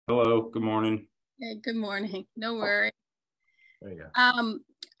Hello, good morning. Hey, good morning. No worry. There you go.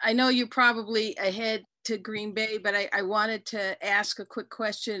 I know you're probably ahead to Green Bay, but I wanted to ask a quick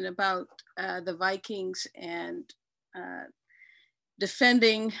question about the Vikings and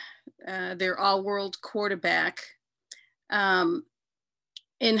defending their all-world quarterback. In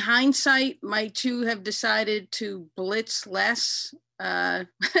hindsight, might you have decided to blitz less,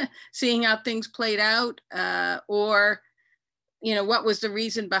 seeing how things played out, or what was the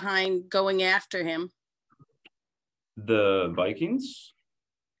reason behind going after him? The Vikings?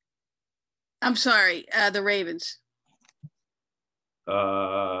 I'm sorry, the Ravens.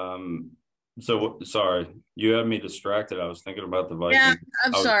 Sorry, you had me distracted. I was thinking about the Vikings. Yeah,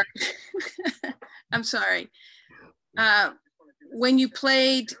 I'm sorry. I'm sorry. When you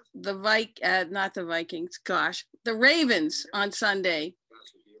played the the Ravens on Sunday.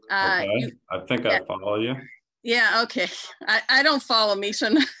 Okay. I think I follow you. Yeah, okay. I don't follow me,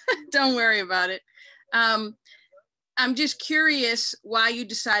 so don't worry about it. I'm just curious why you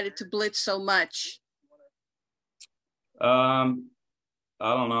decided to blitz so much. I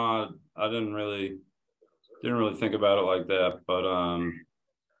don't know. I didn't really think about it like that, but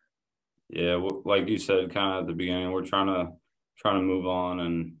yeah, like you said, kind of at the beginning, we're trying to move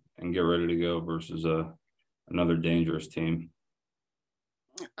on and get ready to go versus another dangerous team.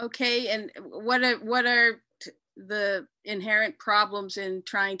 Okay, and what are the inherent problems in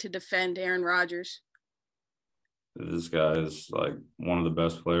trying to defend Aaron Rodgers? This guy is like one of the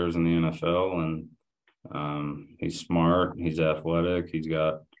best players in the NFL, and he's smart, he's athletic, he's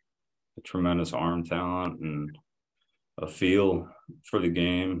got a tremendous arm talent and a feel for the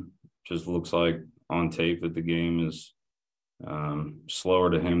game. Just looks like on tape that the game is slower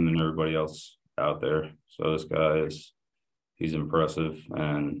to him than everybody else out there. So this guy he's impressive,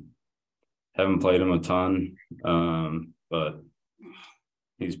 and haven't played him a ton, but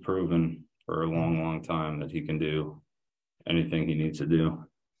he's proven for a long, long time that he can do anything he needs to do.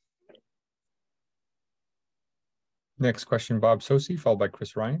 Next question, Bob Socci, followed by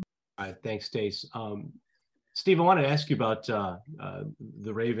Chris Ryan. All right, thanks, Stace. Steve, I wanted to ask you about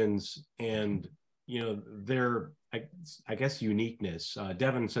the Ravens and their I guess uniqueness.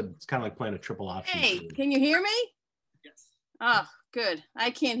 Devin said it's kind of like playing a triple option. Hey, can you hear me? Yes. Oh, good.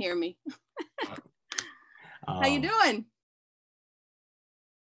 I can't hear me. How you doing?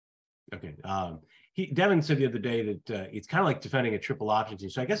 Okay. Devin said the other day that it's kind of like defending a triple option team.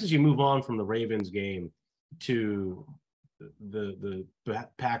 So I guess as you move on from the Ravens game to the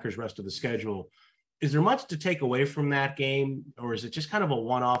Packers' rest of the schedule, is there much to take away from that game, or is it just kind of a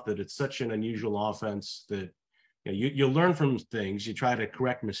one-off that it's such an unusual offense that you learn from things, you try to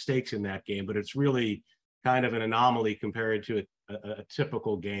correct mistakes in that game, but it's really kind of an anomaly compared to a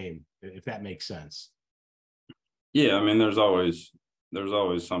typical game, if that makes sense? Yeah, I mean, there's always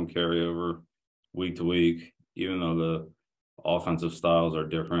some carryover week to week, even though the offensive styles are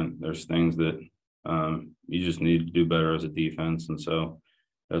different. There's things that you just need to do better as a defense, and so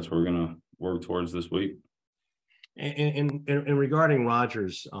that's what we're gonna work towards this week. And regarding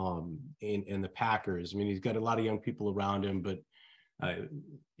Rodgers and the Packers, I mean, he's got a lot of young people around him, but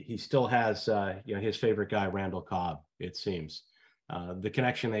he still has his favorite guy, Randall Cobb, it seems. The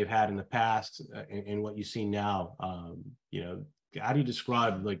connection they've had in the past and what you see now, how do you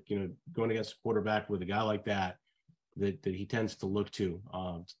describe going against a quarterback with a guy like that he tends to look to?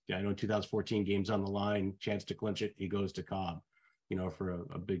 I know in 2014, games on the line, chance to clinch it, he goes to Cobb, for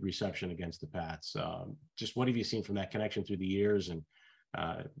a big reception against the Pats. Just what have you seen from that connection through the years and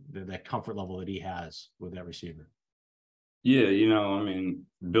that comfort level that he has with that receiver? Yeah, I mean,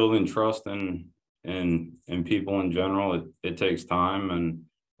 building trust in people in general, it takes time, and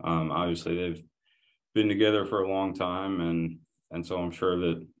obviously they've been together for a long time, and so I'm sure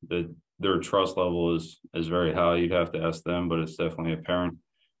that their trust level is very high. You'd have to ask them, but it's definitely apparent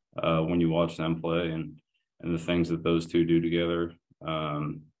when you watch them play and the things that those two do together.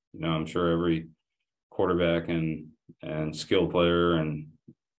 I'm sure every quarterback and skill player, and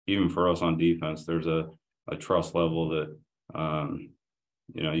even for us on defense, there's a trust level that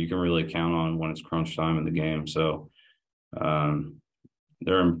you can really count on when it's crunch time in the game. So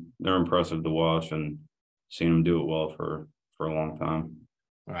they're impressive to watch, and seen them do it well for a long time.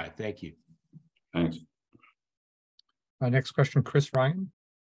 All right, thank you. Thanks. Next question, Chris Ryan.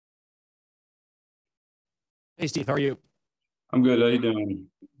 Hey, Steve, how are you? I'm good. How you doing?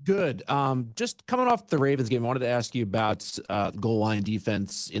 Good. Just coming off the Ravens game, I wanted to ask you about goal line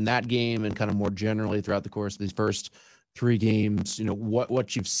defense in that game and kind of more generally throughout the course of these first three games.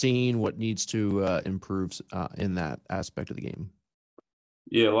 What you've seen, what needs to improve in that aspect of the game.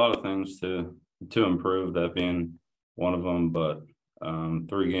 Yeah, a lot of things to improve, that being one of them. But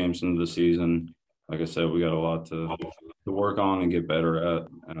 3 games into the season. Like I said, we got a lot to work on and get better at.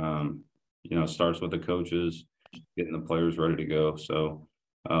 It starts with the coaches, getting the players ready to go. So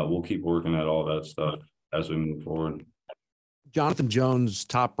we'll keep working at all that stuff as we move forward. Jonathan Jones,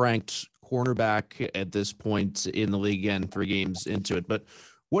 top-ranked cornerback at this point in the league, again, 3 games into it. But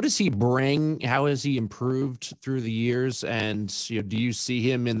what does he bring? How has he improved through the years? And do you see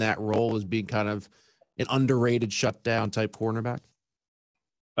him in that role as being kind of an underrated shutdown type cornerback?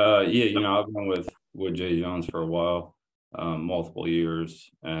 Yeah, I've been with Jay Jones for a while, multiple years,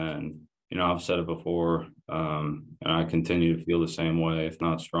 and I've said it before, and I continue to feel the same way, if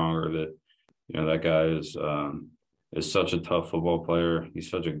not stronger. That that guy is such a tough football player. He's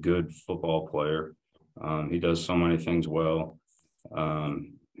such a good football player. He does so many things well.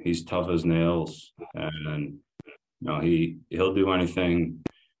 He's tough as nails, and he'll do anything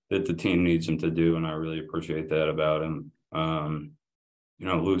that the team needs him to do, and I really appreciate that about him.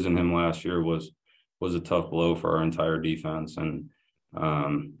 Losing him last year was a tough blow for our entire defense, and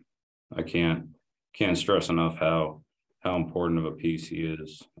I can't stress enough how important of a piece he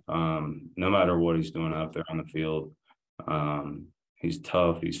is. No matter what he's doing out there on the field, he's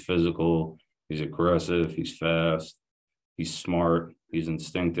tough, he's physical, he's aggressive, he's fast, he's smart, he's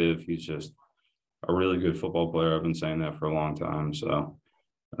instinctive. He's just a really good football player. I've been saying that for a long time. So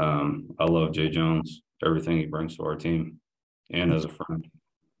I love Jay Jones, everything he brings to our team, and as a friend.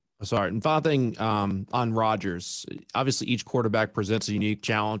 Sorry. And final thing on Rodgers, obviously each quarterback presents a unique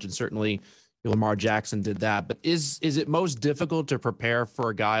challenge, and certainly Lamar Jackson did that. But is it most difficult to prepare for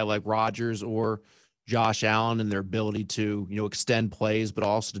a guy like Rodgers or Josh Allen and their ability to extend plays, but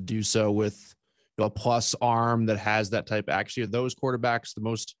also to do so with a plus arm that has that type of action? Are those quarterbacks the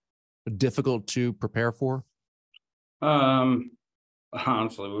most difficult to prepare for?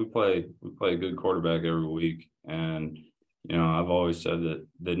 Honestly, we play a good quarterback every week, and I've always said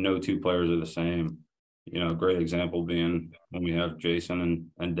that no 2 players are the same. A great example being when we have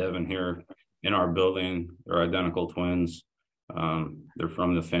Jason and Devin here in our building. They're identical twins. They're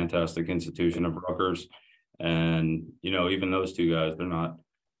from the fantastic institution of Rutgers, and even those 2 guys,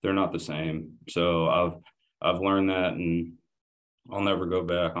 they're not the same. So I've learned that, and I'll never go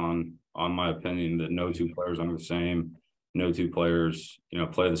back on my opinion that no 2 players are the same. No 2 players,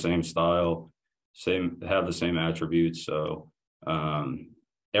 play the same style, have the same attributes. So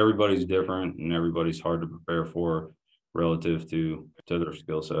everybody's different, and everybody's hard to prepare for relative to their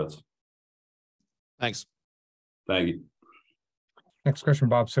skill sets. Thanks. Thank you. Next question,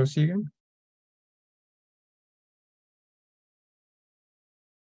 Bob Socci again.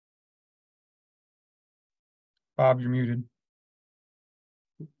 Bob, you're muted.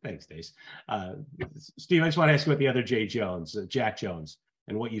 Thanks, Dace. Steve, I just want to ask you about the other Jay Jones, Jack Jones,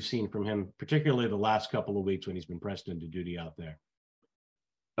 and what you've seen from him, particularly the last couple of weeks when he's been pressed into duty out there.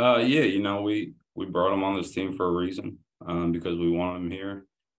 Yeah, we brought him on this team for a reason, because we want him here,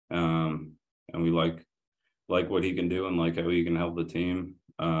 and we like what he can do and like how he can help the team.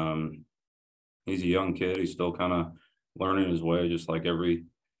 He's a young kid. He's still kind of learning his way, just like every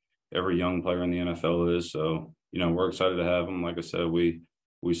young player in the NFL is. So, we're excited to have him. Like I said, we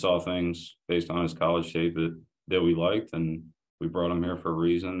saw things based on his college tape that we liked, and we brought him here for a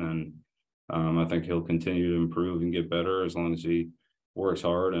reason. And I think he'll continue to improve and get better as long as he works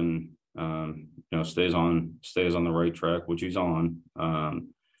hard and stays on the right track, which he's on.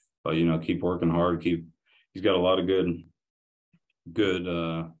 But keep working hard. He's got a lot of good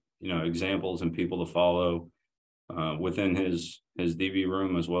examples and people to follow within his DB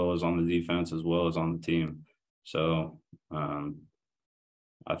room, as well as on the defense, as well as on the team. So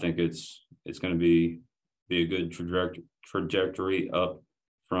I think it's going to be a good trajectory up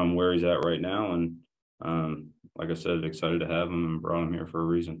from where he's at right now. And like I said, excited to have him and brought him here for a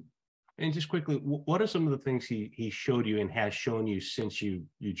reason. And just quickly, what are some of the things he showed you and has shown you since you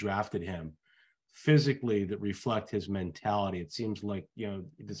drafted him physically that reflect his mentality? It seems like,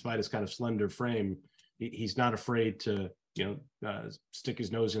 despite his kind of slender frame, he's not afraid to, stick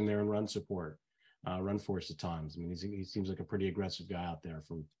his nose in there and run force at times. I mean, he seems like a pretty aggressive guy out there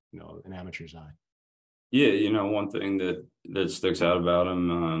from, an amateur's eye. Yeah, one thing that sticks out about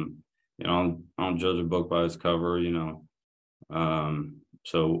him, I don't judge a book by its cover,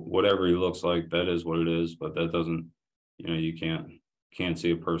 so whatever he looks like, that is what it is. But that doesn't, you can't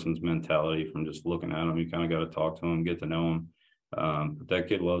see a person's mentality from just looking at him. You kind of got to talk to him, get to know him. But that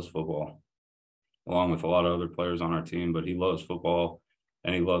kid loves football, along with a lot of other players on our team. But he loves football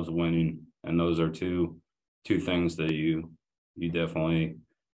and he loves winning, and those are two things that you definitely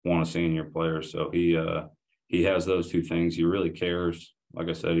want to see in your player. So he has those 2 things. He really cares. Like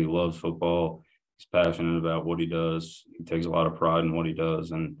I said, he loves football. he's passionate about what he does. He takes a lot of pride in what he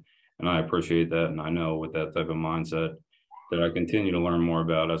does, and I appreciate that. And I know with that type of mindset that I continue to learn more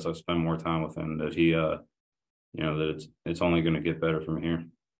about as I spend more time with him, that he, you know, that it's only going to get better from here.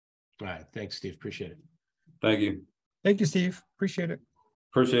 All right. Thanks, Steve. Appreciate it. Thank you. Thank you, Steve. Appreciate it.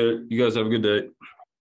 Appreciate it. You guys have a good day.